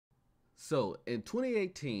So in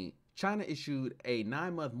 2018, China issued a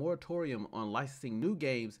 9-month moratorium on licensing new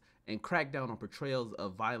games and cracked down on portrayals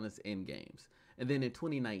of violence in games. And then in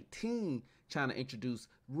 2019, China introduced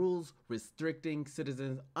rules restricting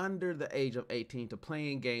citizens under the age of 18 to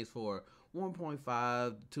playing games for 1.5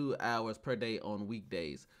 to 2 hours per day on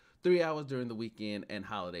weekdays, 3 hours during the weekend and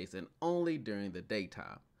holidays, and only during the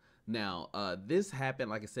daytime. Now, this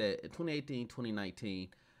happened, like I said, in 2018, 2019.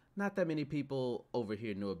 Not that many people over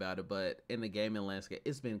here knew about it, but in the gaming landscape,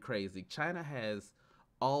 it's been crazy. China has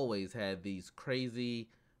always had these crazy,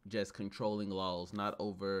 just controlling laws, not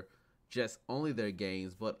over just only their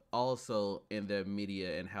games, but also in their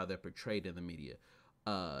media and how they're portrayed in the media.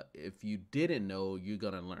 If you didn't know, you're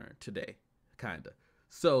gonna learn today, kinda.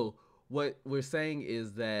 So what we're saying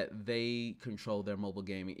is that they control their mobile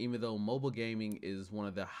gaming, even though mobile gaming is one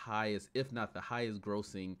of the highest, if not the highest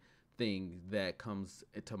grossing thing that comes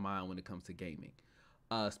to mind when it comes to gaming.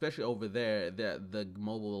 Especially over there, the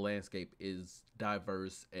mobile landscape is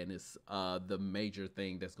diverse and it's the major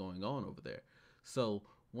thing that's going on over there. So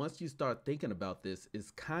once you start thinking about this, it's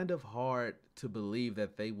kind of hard to believe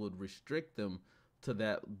that they would restrict them to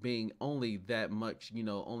that being only that much,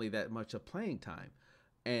 only that much of playing time.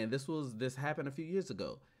 And this happened a few years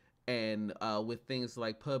ago. And with things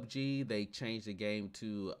like PUBG, they changed the game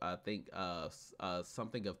to I think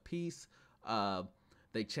something of peace. Uh,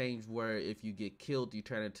 they changed where if you get killed, you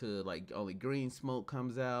turn into like only green smoke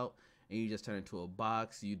comes out, and you just turn into a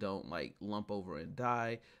box. You don't like lump over and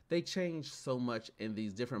die. They changed so much in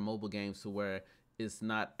these different mobile games to where it's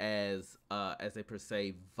not as a per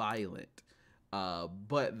se violent.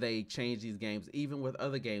 But they change these games even with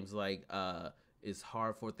other games like it's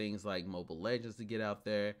hard for things like Mobile Legends to get out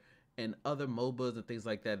there and other MOBAs and things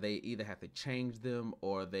like that. They either have to change them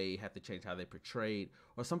or they have to change how they portrayed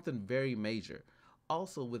or something very major.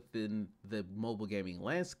 Also within the mobile gaming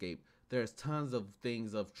landscape, there's tons of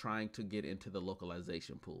things of trying to get into the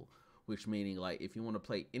localization pool, which meaning like if you want to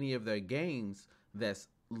play any of their games that's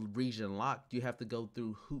region locked, you have to go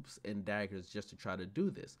through hoops and daggers just to try to do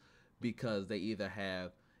this because they either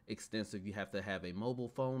have extensive, you have to have a mobile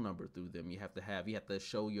phone number through them, you have to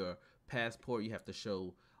show your passport, you have to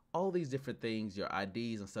show all these different things, your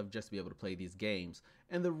IDs and stuff, just to be able to play these games.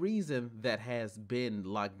 And the reason that has been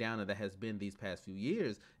locked down and that has been these past few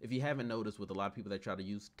years, if you haven't noticed, with a lot of people that try to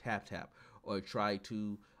use TapTap or try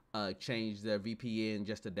to change their VPN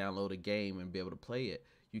just to download a game and be able to play it,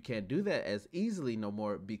 you can't do that as easily no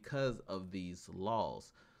more because of these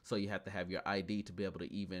laws. So you have to have your ID to be able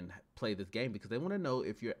to even play this game because they want to know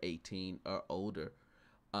if you're 18 or older.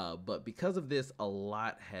 But because of this, a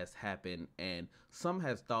lot has happened, and some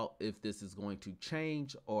have thought if this is going to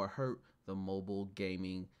change or hurt the mobile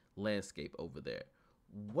gaming landscape over there.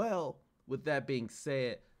 Well, with that being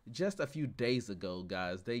said, just a few days ago,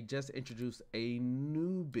 guys, they just introduced a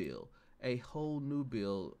new bill, a whole new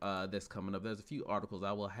bill that's coming up. There's a few articles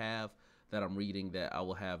I will have that I'm reading that I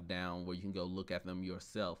will have down where you can go look at them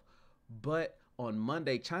yourself. But on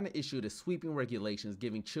Monday, China issued a sweeping regulations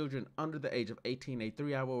giving children under the age of 18 a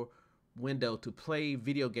 3-hour window to play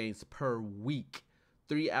video games per week.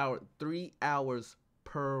 3 hours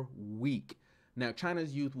per week. Now,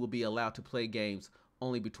 China's youth will be allowed to play games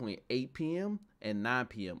only between 8 p.m. and 9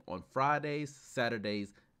 p.m. on Fridays,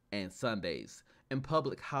 Saturdays, and Sundays, and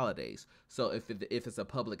public holidays. So if it's a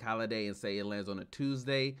public holiday and say it lands on a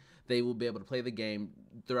Tuesday, they will be able to play the game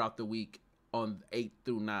throughout the week on 8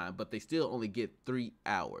 through 9, but they still only get 3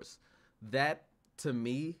 hours. That to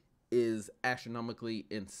me is astronomically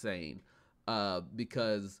insane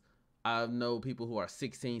because I know people who are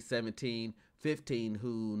 16, 17, 15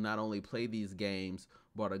 who not only play these games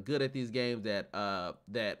but are good at these games,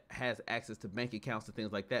 that has access to bank accounts and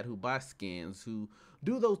things like that, who buy skins, who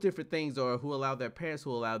do those different things, or who allow their parents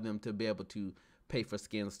who allow them to be able to pay for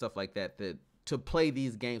skins, stuff like that, to play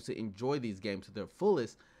these games, to enjoy these games to their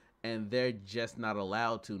fullest, and they're just not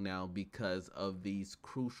allowed to now because of these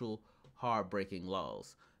crucial, heartbreaking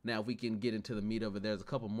laws. Now, if we can get into the meat of it, there's a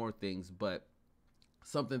couple more things, but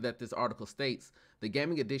something that this article states: the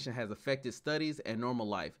gaming addiction has affected studies and normal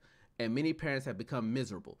life, and many parents have become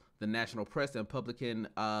miserable. The National Press and Publication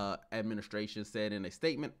Administration said in a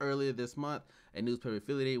statement earlier this month. A newspaper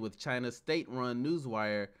affiliated with China's state-run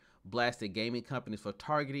Newswire blasted gaming companies for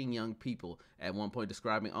targeting young people, at one point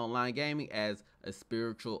describing online gaming as a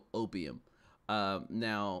spiritual opium.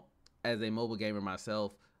 Now, as a mobile gamer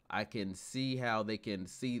myself, I can see how they can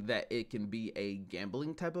see that it can be a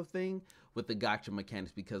gambling type of thing with the gacha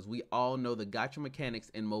mechanics, because we all know the gacha mechanics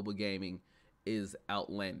in mobile gaming is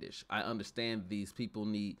outlandish. I understand these people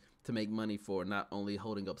need to make money for not only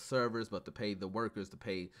holding up servers, but to pay the workers, to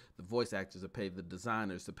pay the voice actors, to pay the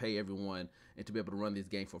designers, to pay everyone, and to be able to run these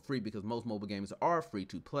games for free, because most mobile games are free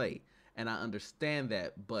to play. And I understand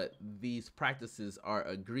that, but these practices are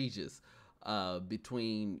egregious.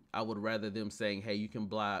 Between, I would rather them saying, hey, you can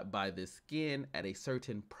buy this skin at a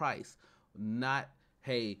certain price, not,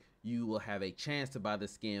 hey, you will have a chance to buy the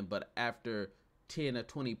skin, but after 10 or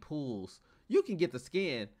 20 pulls, you can get the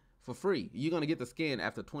skin for free. You're going to get the skin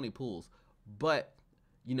after 20 pulls, but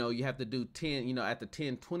you have to do 10, after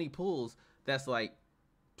 10, 20 pulls, that's like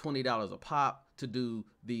 $20 a pop to do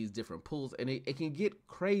these different pulls. And it can get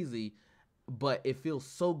crazy, but it feels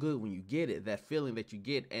so good when you get it, that feeling that you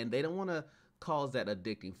get. And they don't want to cause that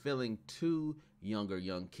addicting feeling to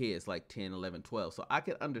young kids like 10, 11, 12. So I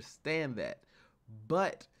can understand that.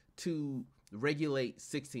 But to regulate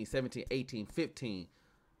 16, 17, 18, 15,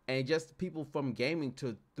 and just people from gaming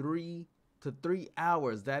to 3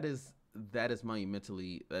 hours, that is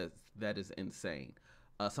monumentally, that is insane.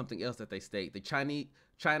 Something else that they state: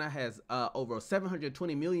 China has over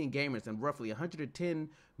 720 million gamers, and roughly 110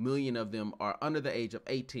 million of them are under the age of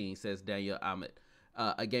 18, says Daniel Ahmed,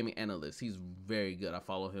 a gaming analyst. He's very good. I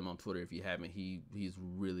follow him on Twitter if you haven't. He's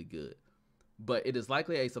really good. But it is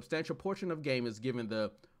likely a substantial portion of gamers, given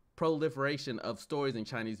the proliferation of stories in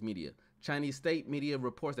Chinese media. Chinese state media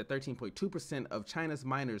reports that 13.2% of China's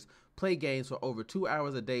minors play games for over 2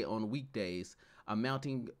 hours a day on weekdays,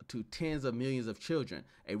 amounting to tens of millions of children.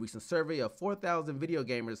 A recent survey of 4,000 video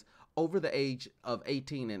gamers over the age of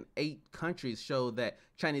 18 in 8 countries showed that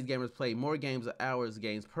Chinese gamers play more games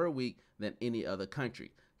per week than any other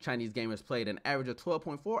country. Chinese gamers played an average of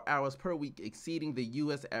 12.4 hours per week, exceeding the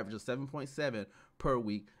U.S. average of 7.7 per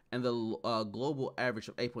week and the global average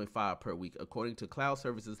of 8.5 per week, according to cloud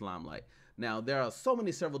services Limelight. Now, there are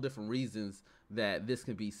several different reasons that this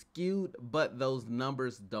can be skewed, but those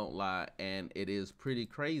numbers don't lie, and it is pretty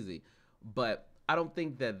crazy. But I don't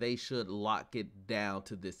think that they should lock it down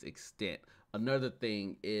to this extent. Another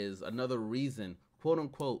reason, quote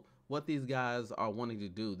unquote, what these guys are wanting to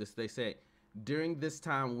do. They say, during this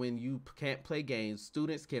time when you can't play games,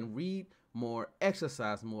 students can read more,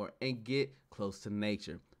 exercise more, and get close to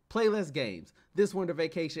nature. Play less games this winter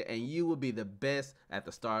vacation, and you will be the best at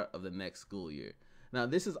the start of the next school year. Now,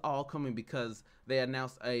 this is all coming because they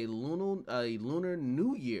announced a Lunar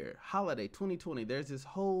New Year holiday 2020. There's this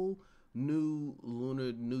whole new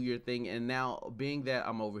Lunar New Year thing, and now, being that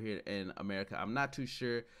I'm over here in America, I'm not too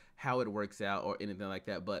sure how it works out or anything like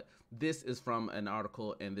that, but this is from an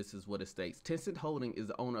article, and this is what it states. Tencent Holding is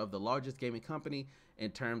the owner of the largest gaming company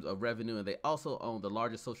in terms of revenue, and they also own the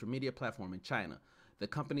largest social media platform in China. The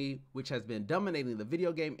company, which has been dominating the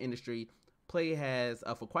video game industry, Play has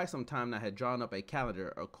for quite some time now had drawn up a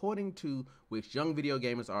calendar according to which young video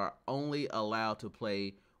gamers are only allowed to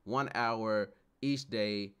play 1 hour each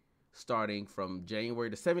day, starting from January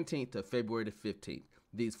the 17th to February the 15th.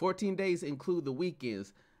 These 14 days include the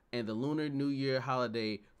weekends and the Lunar New Year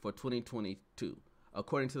holiday for 2022,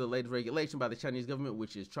 according to the latest regulation by the Chinese government,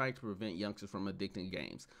 which is trying to prevent youngsters from addicting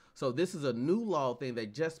games. So this is a new law thing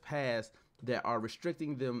that just passed that are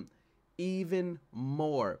restricting them even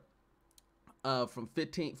more. From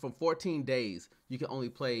 14 days, you can only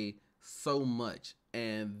play so much,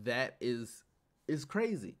 and that is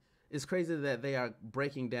crazy. It's crazy that they are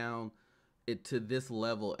breaking down it to this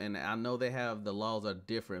level, and I know the laws are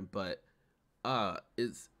different, but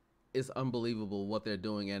it's unbelievable what they're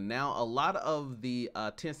doing. And now a lot of the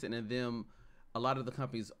Tencent and them, a lot of the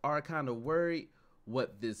companies are kind of worried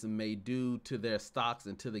what this may do to their stocks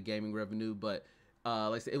and to the gaming revenue. But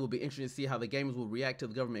like I said, it will be interesting to see how the gamers will react to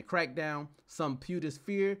the government crackdown. Some PewDiePie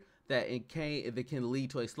fear that it can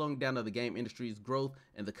lead to a slowing down of the game industry's growth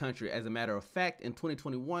in the country. As a matter of fact, in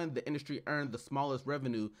 2021, the industry earned the smallest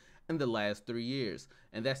revenue in the last 3 years.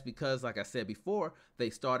 And that's because, like I said before,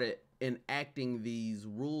 they started enacting these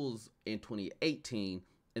rules in 2018,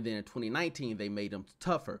 and then in 2019, they made them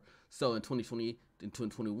tougher. So in 2020, in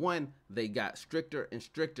 2021, they got stricter and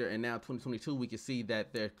stricter, and now 2022, we can see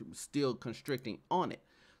that they're still constricting on it.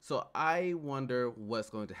 So I wonder what's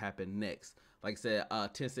going to happen next. Like I said,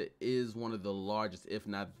 Tencent is one of the largest, if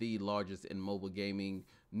not the largest, in mobile gaming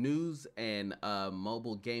news and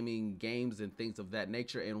mobile gaming games and things of that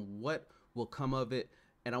nature, and what will come of it.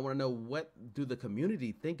 And I want to know, what do the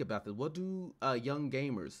community think about this? What do young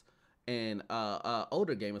gamers and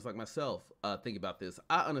older gamers like myself think about this?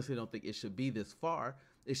 I honestly don't think it should be this far.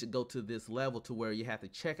 It should go to this level to where you have to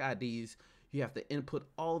check IDs, you have to input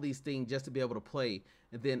all these things just to be able to play,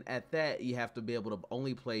 and then at that you have to be able to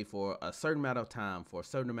only play for a certain amount of time, for a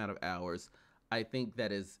certain amount of hours. I think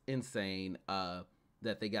that is insane.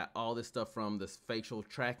 that they got all this stuff from this facial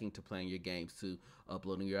tracking to playing your games to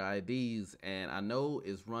uploading your IDs. And I know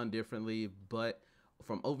it's run differently, but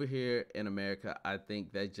from over here in America, I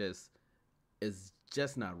think that is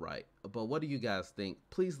just not right. But what do you guys think?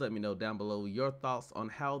 Please let me know down below your thoughts on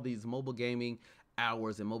how these mobile gaming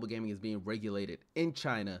hours and mobile gaming is being regulated in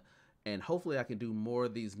China. And hopefully I can do more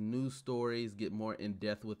of these news stories, get more in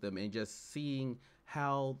depth with them, and just seeing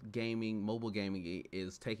how mobile gaming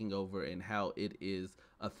is taking over and how it is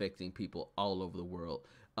affecting people all over the world.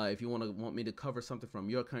 If you want me to cover something from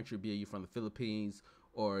your country, be it you from the Philippines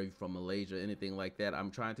or from Malaysia, anything like that, I'm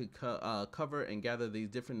trying to cover and gather these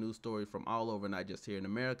different news stories from all over, not just here in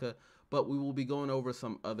America, but we will be going over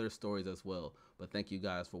some other stories as well. But thank you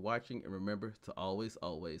guys for watching, and remember to always,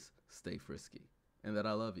 always stay frisky, and that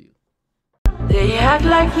I love you. They act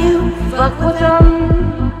like you fuck with them.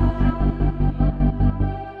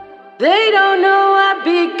 They don't know I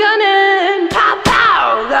be gunning. Pow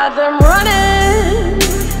pow, got them running.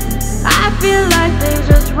 I feel like they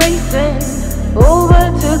just racing over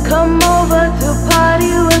to come over to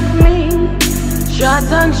party with me.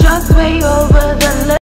 Shots on shots, baby.